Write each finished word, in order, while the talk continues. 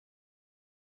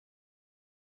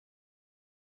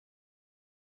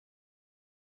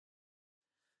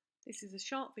This is a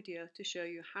short video to show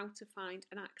you how to find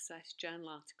and access journal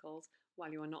articles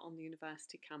while you are not on the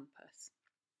university campus.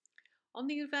 On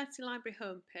the University Library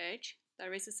homepage,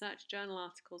 there is a Search Journal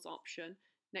Articles option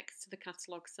next to the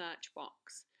catalogue search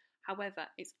box. However,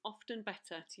 it's often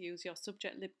better to use your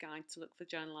subject LibGuide to look for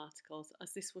journal articles,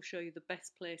 as this will show you the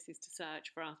best places to search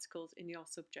for articles in your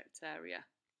subject area.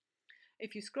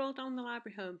 If you scroll down the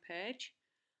library homepage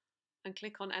and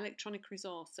click on Electronic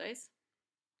Resources,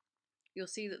 you'll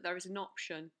see that there is an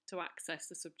option to access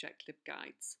the subject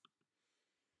LibGuides.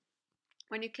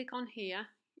 When you click on here,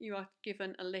 you are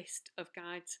given a list of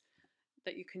guides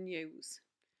that you can use.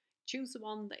 Choose the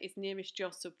one that is nearest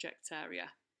your subject area.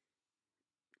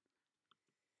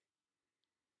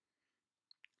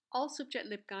 All subject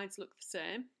LibGuides look the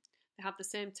same. They have the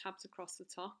same tabs across the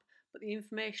top, but the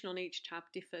information on each tab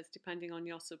differs depending on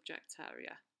your subject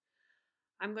area.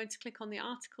 I'm going to click on the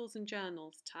Articles and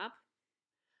Journals tab,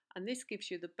 and this gives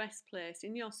you the best place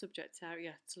in your subject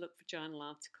area to look for journal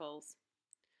articles.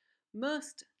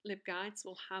 Most LibGuides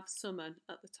will have Summon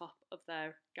at the top of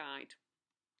their guide.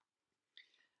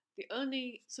 The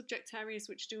only subject areas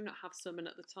which do not have Summon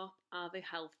at the top are the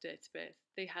health database,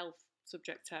 the health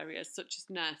subject areas such as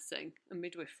nursing and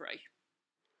midwifery.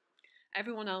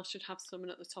 Everyone else should have Summon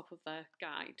at the top of their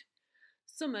guide.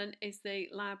 Summon is the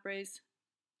library's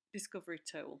discovery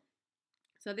tool.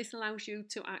 So this allows you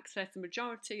to access the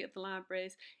majority of the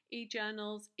library's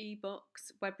eJournals,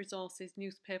 ebooks, web resources,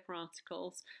 newspaper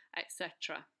articles,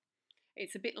 etc.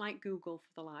 It's a bit like Google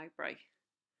for the library.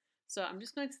 So I'm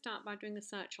just going to start by doing a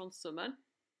search on Summon.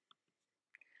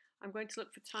 I'm going to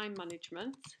look for time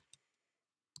management.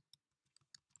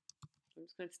 I'm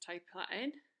just going to type that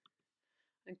in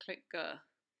and click Go.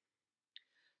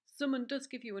 Summon does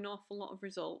give you an awful lot of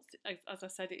results. As I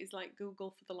said, it is like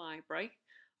Google for the library.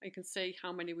 You can see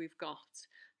how many we've got.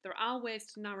 There are ways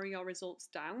to narrow your results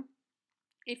down.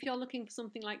 If you're looking for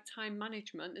something like time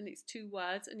management and it's two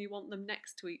words and you want them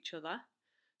next to each other,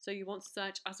 so you want to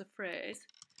search as a phrase,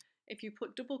 if you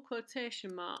put double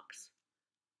quotation marks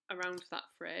around that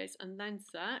phrase and then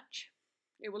search,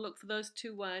 it will look for those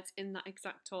two words in that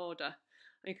exact order.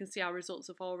 And you can see our results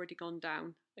have already gone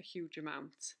down a huge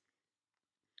amount.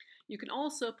 You can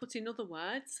also put in other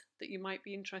words that you might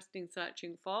be interested in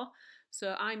searching for.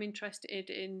 So I'm interested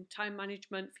in time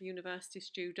management for university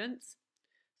students.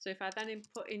 So if I then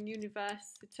put in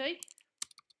university,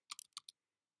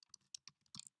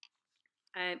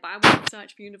 but I want to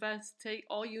search for university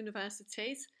or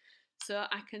universities, so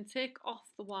I can take off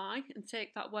the Y and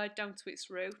take that word down to its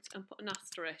root and put an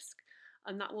asterisk,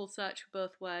 and that will search for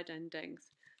both word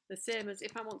endings. The same as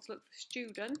if I want to look for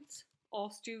student or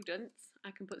students,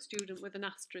 I can put student with an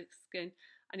asterisk in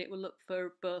and it will look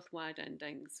for both word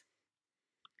endings.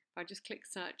 If I just click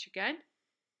search again,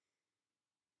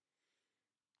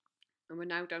 and we're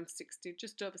now down to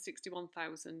just over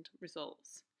 61,000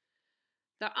 results.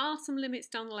 There are some limits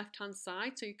down the left hand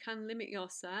side, so you can limit your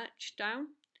search down.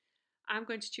 I'm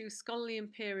going to choose scholarly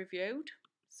and peer reviewed.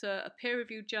 So a peer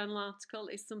reviewed journal article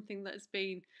is something that has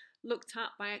been looked at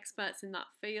by experts in that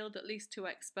field, at least 2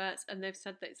 experts, and they've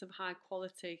said that it's of high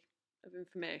quality of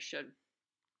information.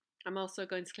 I'm also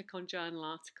going to click on journal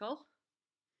article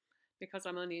because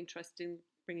I'm only interested in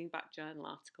bringing back journal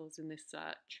articles in this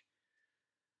search.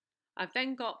 I've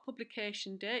then got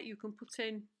publication date. You can put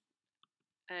in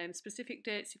specific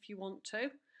dates if you want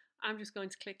to. I'm just going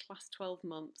to click last 12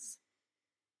 months.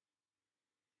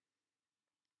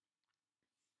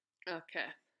 Okay,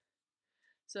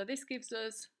 so this gives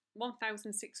us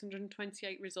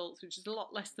 1,628 results, which is a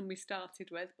lot less than we started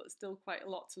with, but still quite a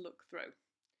lot to look through.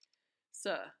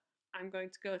 So I'm going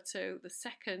to go to the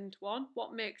second one,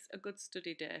 what makes a good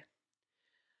study day?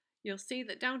 You'll see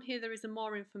that down here there is a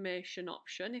more information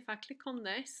option. If I click on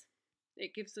this,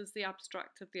 it gives us the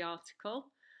abstract of the article,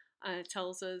 and it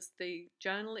tells us the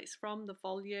journal it's from, the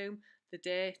volume, the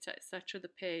date, etc., the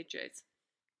pages.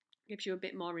 It gives you a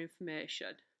bit more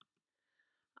information.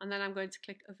 And then I'm going to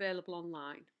click available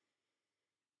online.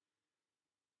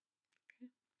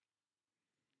 Okay.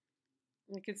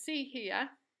 You can see here,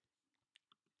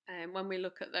 when we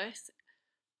look at this,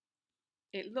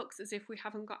 it looks as if we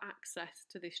haven't got access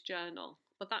to this journal,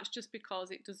 but that's just because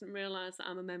it doesn't realise that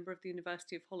I'm a member of the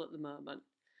University of Hull at the moment.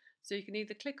 So you can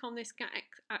either click on this Get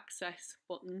Access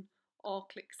button or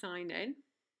click Sign In,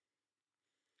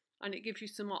 and it gives you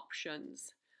some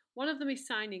options. One of them is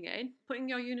signing in. Putting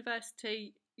your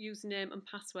university username and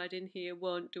password in here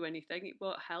won't do anything, it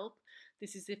won't help.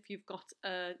 This is if you've got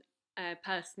a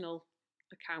personal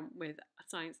account with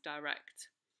Science Direct.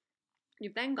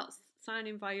 You've then got sign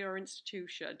in via your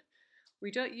institution.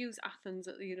 We don't use Athens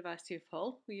at the University of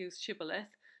Hull, we use Shibboleth,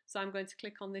 So I'm going to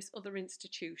click on this other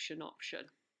institution option.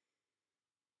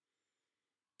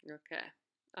 Okay,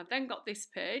 I've then got this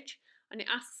page and it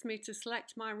asks me to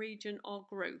select my region or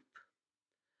group.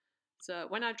 So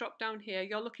when I drop down here,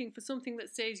 you're looking for something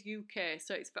that says UK.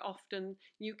 So it's often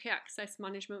UK Access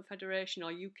Management Federation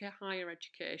or UK Higher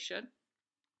Education.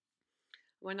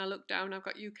 When I look down, I've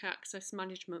got UK Access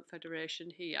Management Federation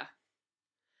here.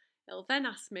 It'll then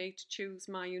ask me to choose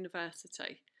my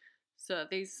university. So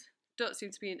these don't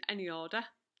seem to be in any order.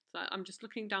 So I'm just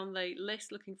looking down the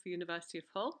list, looking for University of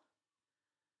Hull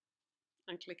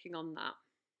and clicking on that.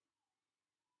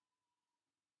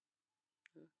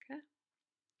 Okay.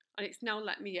 And it's now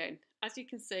let me in. As you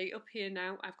can see up here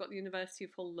now, I've got the University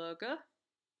of Hull logo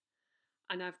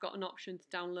and I've got an option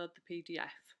to download the PDF.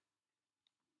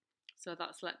 So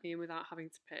that's let me in without having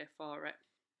to pay for it.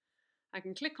 I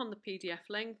can click on the PDF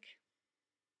link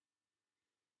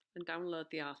and download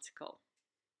the article.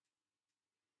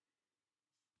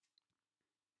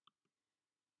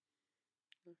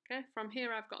 Okay, from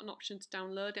here I've got an option to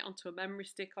download it onto a memory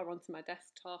stick or onto my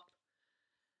desktop,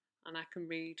 and I can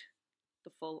read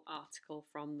the full article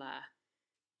from there.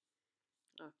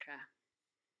 Okay,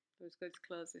 I'm just going to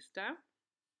close this down.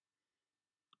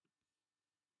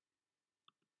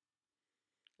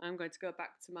 I'm going to go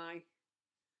back to my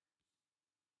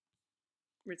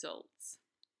results.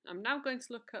 I'm now going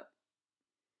to look at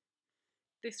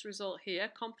this result here,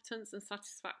 competence and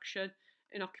satisfaction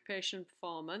in occupation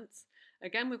performance.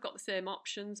 Again, we've got the same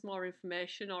options, more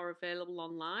information or available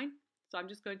online. So I'm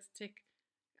just going to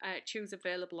choose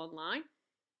available online.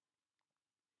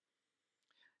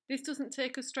 This doesn't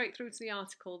take us straight through to the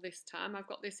article this time. I've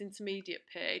got this intermediate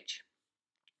page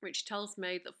which tells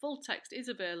me that full text is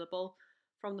available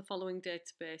from the following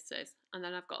databases, and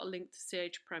then I've got a link to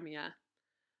Sage Premier.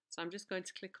 So I'm just going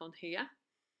to click on here.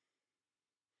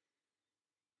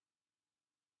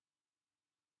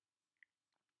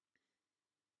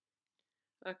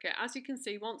 Okay, as you can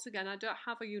see, once again, I don't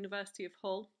have a University of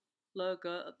Hull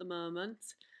logo at the moment,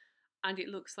 and it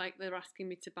looks like they're asking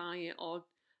me to buy it or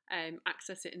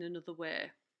access it in another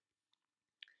way.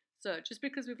 So just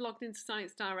because we've logged into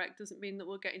Science Direct doesn't mean that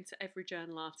we'll get into every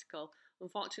journal article.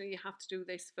 Unfortunately, you have to do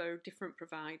this for different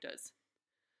providers.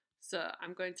 So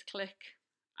I'm going to click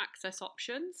Access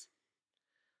Options.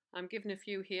 I'm given a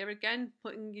few here. Again,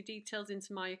 putting your details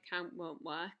into my account won't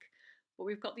work, but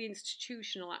we've got the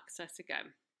institutional access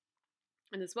again.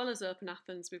 And as well as Open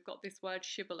Athens, we've got this word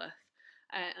Shibboleth,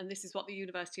 and this is what the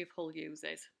University of Hull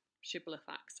uses, Shibboleth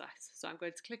access. So I'm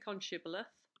going to click on Shibboleth.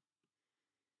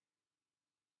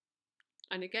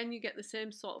 And again, you get the same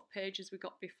sort of page as we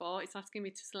got before. It's asking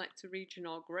me to select a region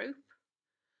or group.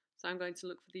 So I'm going to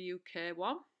look for the UK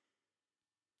one.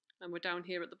 And we're down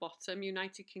here at the bottom,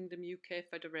 United Kingdom UK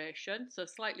Federation. So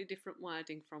slightly different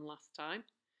wording from last time.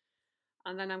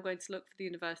 And then I'm going to look for the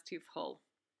University of Hull.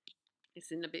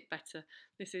 It's in a bit better.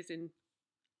 This is in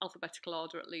alphabetical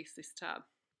order at least this time.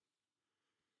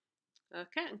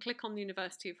 Okay, and click on the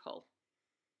University of Hull.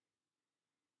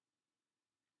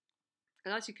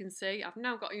 And as you can see, I've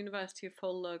now got a University of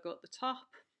Hull logo at the top,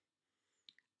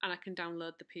 and I can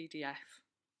download the PDF.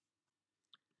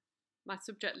 My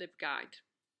subject LibGuide.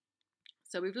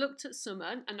 So we've looked at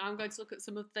Summon, and now I'm going to look at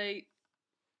some of the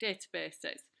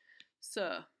databases.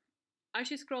 So as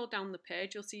you scroll down the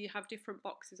page, you'll see you have different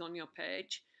boxes on your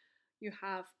page. You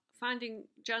have finding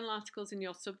journal articles in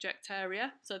your subject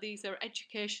area. So these are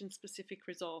education-specific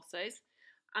resources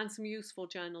and some useful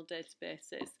journal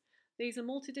databases. These are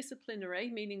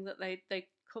multidisciplinary, meaning that they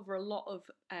cover a lot of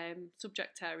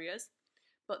subject areas,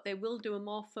 but they will do a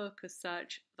more focused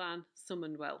search than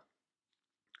Summon will.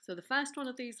 So the first one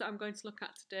of these that I'm going to look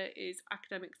at today is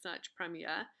Academic Search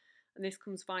Premier, and this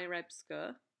comes via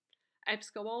EBSCO.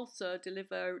 EBSCO also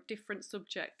deliver different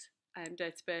subject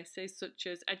databases such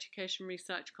as Education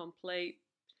Research Complete,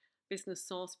 Business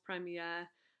Source Premier,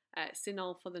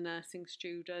 CINAHL for the nursing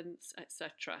students,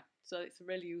 etc. So it's a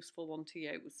really useful one to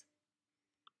use.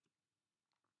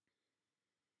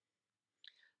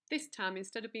 This time,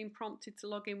 instead of being prompted to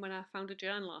log in when I found a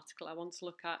journal article I want to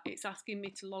look at, it's asking me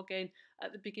to log in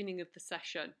at the beginning of the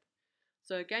session.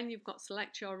 So again, you've got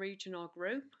select your region or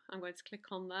group. I'm going to click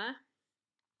on there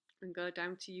and go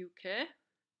down to UK,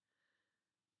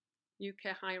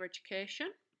 UK Higher Education.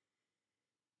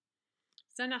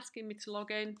 It's then asking me to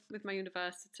log in with my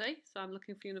university. So I'm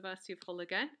looking for University of Hull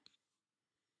again.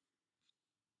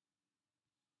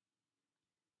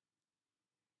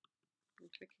 I'm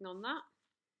clicking on that.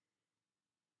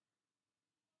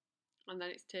 And then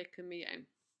it's taken me in.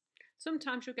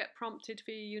 Sometimes you'll get prompted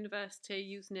for your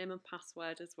university username and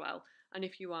password as well, and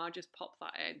if you are, just pop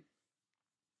that in.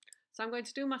 So I'm going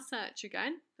to do my search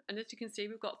again, and as you can see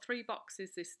we've got 3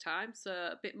 boxes this time, so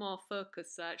a bit more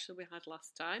focused search than we had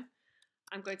last time.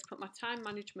 I'm going to put my time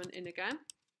management in again,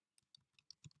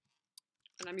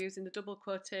 and I'm using the double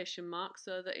quotation mark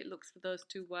so that it looks for those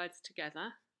 2 words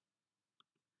together.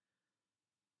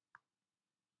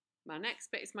 My next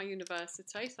bit is my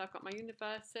university, so I've got my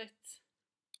university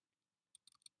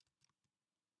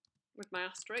with my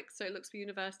asterisk, so it looks for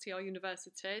university or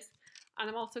universities, and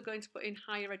I'm also going to put in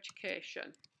higher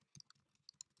education.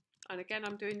 And again,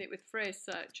 I'm doing it with phrase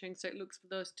searching, so it looks for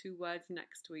those 2 words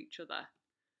next to each other.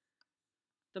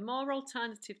 The more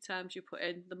alternative terms you put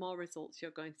in, the more results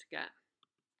you're going to get.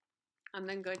 I'm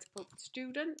then going to put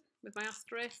student with my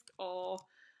asterisk, or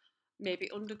maybe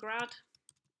undergrad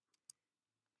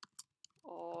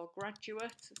or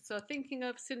graduate. So thinking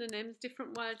of synonyms,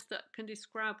 different words that can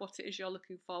describe what it is you're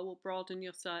looking for, will broaden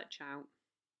your search out.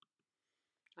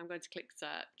 I'm going to click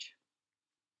search.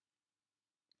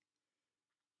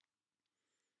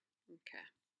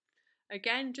 Okay.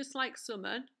 Again, just like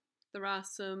summon, there are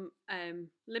some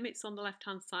limits on the left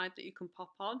hand side that you can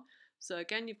pop on. So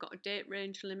again, you've got a date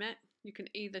range limit. You can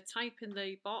either type in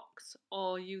the box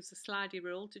or use the slidey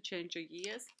rule to change your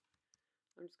years.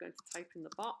 I'm just going to type in the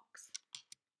box.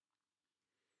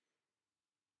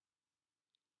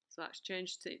 So that's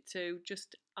changed it to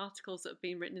just articles that have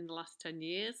been written in the last 10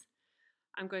 years.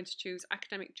 I'm going to choose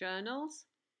academic journals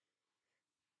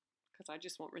because I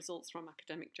just want results from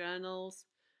academic journals.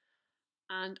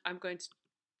 And I'm going to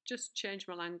just change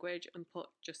my language and put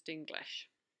just English.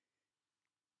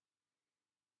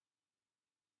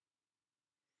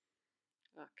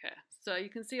 Okay, so you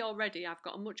can see already I've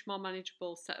got a much more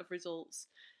manageable set of results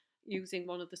using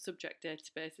one of the subject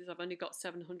databases. I've only got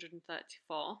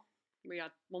 734. We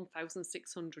had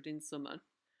 1,600 in summer.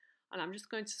 And I'm just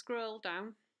going to scroll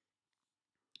down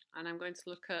and I'm going to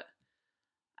look at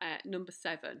number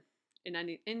 7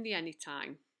 in the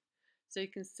anytime. So you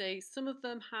can see some of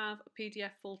them have a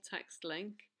PDF full text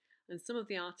link and some of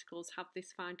the articles have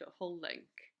this Find at Hull link.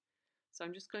 So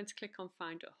I'm just going to click on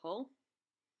Find at Hull.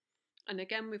 And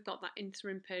again, we've got that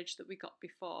interim page that we got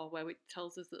before where it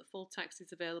tells us that the full text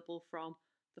is available from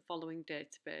the following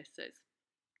databases.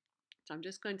 So I'm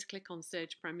just going to click on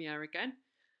Sage Premier again,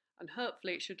 and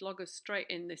hopefully it should log us straight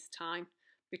in this time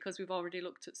because we've already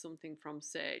looked at something from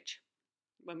Sage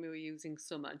when we were using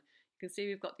Summon. You can see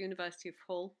we've got the University of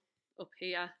Hull up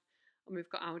here and we've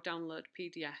got our download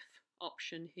PDF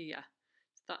option here.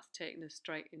 So that's taking us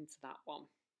straight into that one.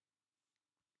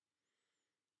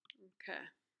 Okay,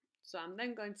 so I'm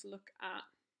then going to look at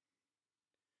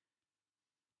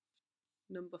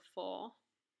number 4,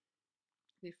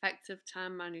 the effective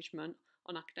time management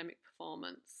on academic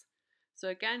performance. So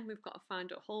again, we've got a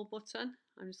Find at Hull button.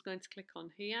 I'm just going to click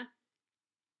on here.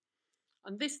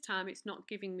 And this time it's not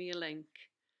giving me a link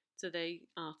to the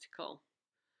article.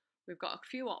 We've got a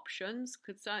few options.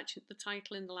 Could search the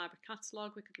title in the library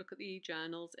catalogue. We could look at the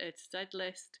eJournals A to Z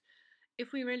list.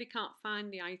 If we really can't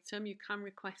find the item, you can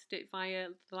request it via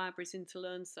the library's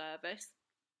interlearn service.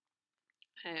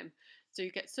 So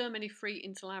you get so many free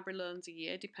interlibrary loans a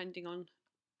year depending on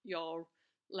your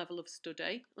level of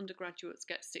study. Undergraduates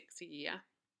get 6 a year.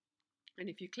 And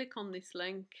if you click on this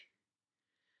link,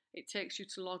 it takes you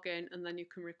to log in and then you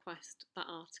can request that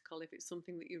article if it's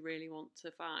something that you really want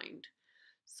to find.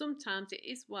 Sometimes it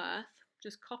is worth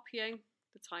just copying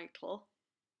the title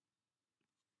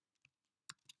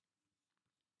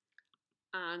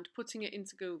and putting it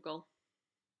into Google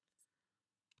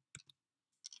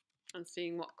and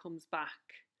seeing what comes back.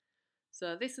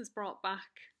 So this has brought back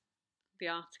the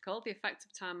article, The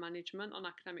Effective Time Management on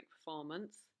Academic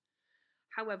Performance.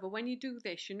 However, when you do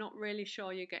this, you're not really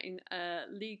sure you're getting a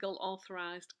legal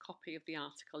authorised copy of the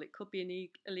article. It could be an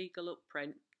illegal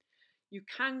upprint. You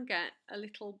can get a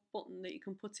little button that you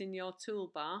can put in your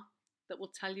toolbar that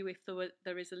will tell you if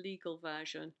there is a legal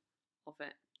version of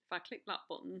it. If I click that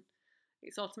button,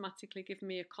 it's automatically giving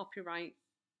me a copyright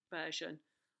version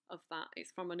of that.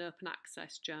 It's from an open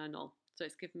access journal, so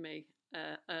it's giving me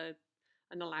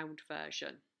an allowed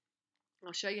version.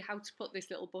 I'll show you how to put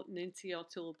this little button into your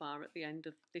toolbar at the end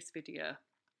of this video.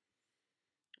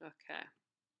 Okay.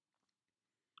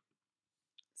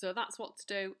 So that's what to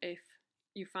do if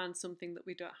you find something that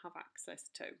we don't have access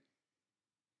to.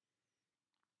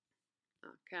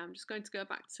 Okay, I'm just going to go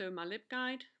back to my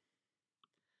LibGuide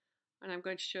and I'm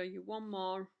going to show you one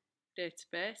more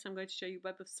database. I'm going to show you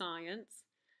Web of Science.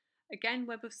 Again,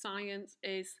 Web of Science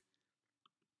is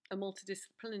a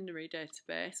multidisciplinary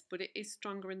database, but it is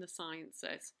stronger in the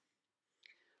sciences.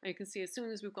 And you can see as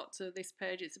soon as we've got to this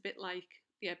page, it's a bit like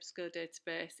the EBSCO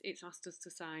database. It's asked us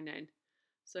to sign in.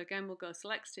 So again, we'll go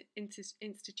select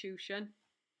institution.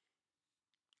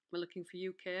 We're looking for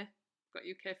UK. We've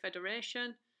got UK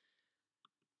Federation.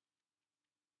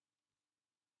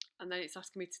 And then it's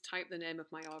asking me to type the name of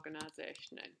my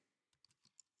organisation in.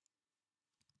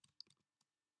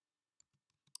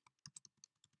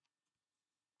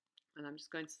 And I'm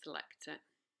just going to select it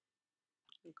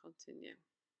and continue.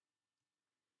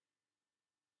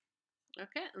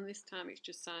 Okay, and this time it's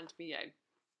just signed me out.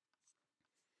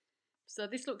 So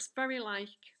this looks very like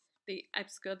the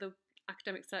EBSCO, the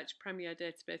Academic Search Premier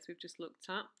database we've just looked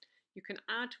at. You can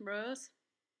add rows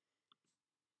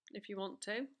if you want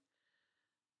to.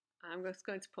 I'm just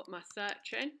going to put my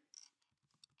search in.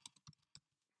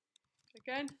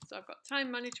 Again, so I've got time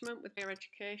management with higher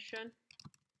education.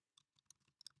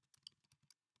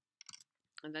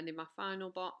 And then in my final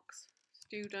box,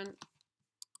 student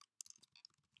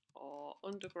or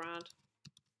undergrad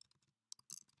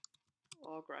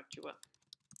or graduate.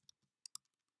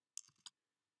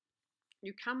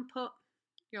 You can put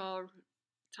your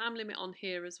time limit on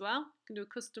here as well. You can do a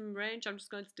custom range. I'm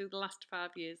just going to do the last 5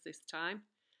 years this time.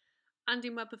 And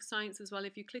in Web of Science as well,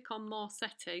 if you click on more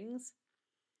settings,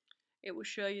 it will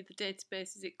show you the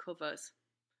databases it covers.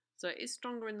 So it is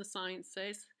stronger in the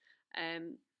sciences.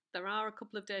 There are a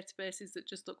couple of databases that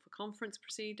just look for conference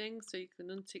proceedings, so you can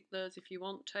untick those if you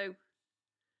want to.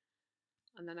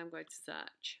 And then I'm going to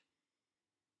search.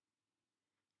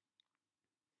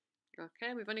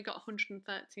 Okay, we've only got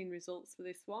 113 results for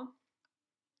this one.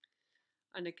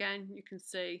 And again, you can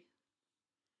see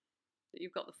that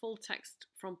you've got the full text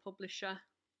from publisher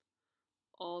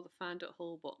or the Find at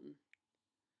Whole button.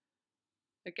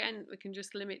 Again, we can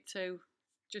just limit to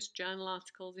just journal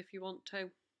articles if you want to.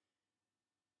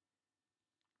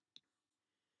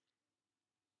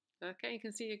 Okay, you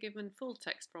can see you're given full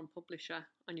text from publisher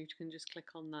and you can just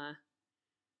click on there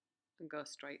and go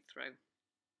straight through,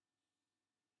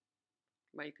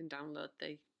 where you can download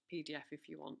the PDF if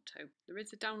you want to. There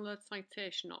is a download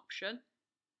citation option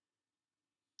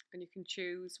and you can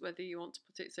choose whether you want to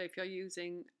put it, so if you're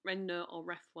using EndNote or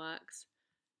RefWorks,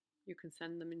 you can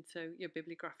send them into your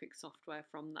bibliographic software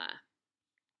from there.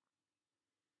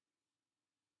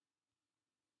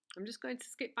 I'm just going to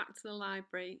skip back to the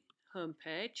library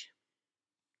homepage.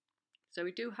 So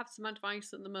we do have some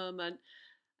advice at the moment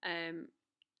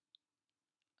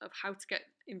of how to get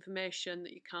information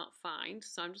that you can't find.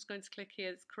 So I'm just going to click here,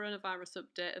 it's coronavirus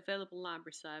update, available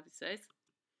library services.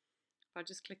 If I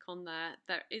just click on there,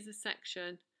 there is a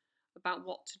section about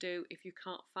what to do if you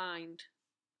can't find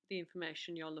the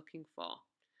information you're looking for.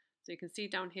 So you can see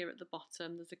down here at the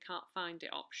bottom, there's a can't find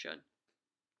it option.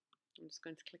 I'm just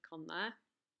going to click on there.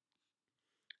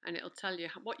 And it'll tell you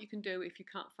what you can do if you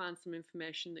can't find some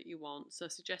information that you want. So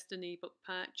suggest an ebook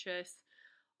purchase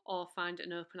or find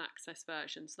an open access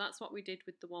version. So that's what we did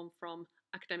with the one from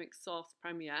Academic Source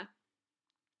Premier.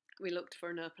 We looked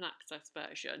for an open access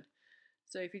version.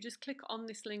 So if you just click on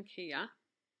this link here,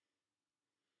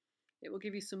 it will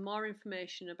give you some more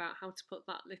information about how to put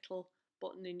that little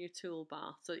button in your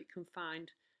toolbar so that you can find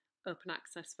open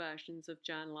access versions of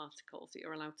journal articles that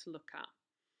you're allowed to look at.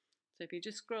 So if you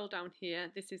just scroll down here,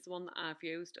 this is the one that I've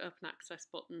used, open access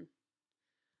button.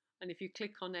 And if you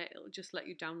click on it, it'll just let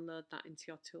you download that into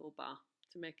your toolbar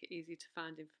to make it easy to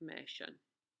find information.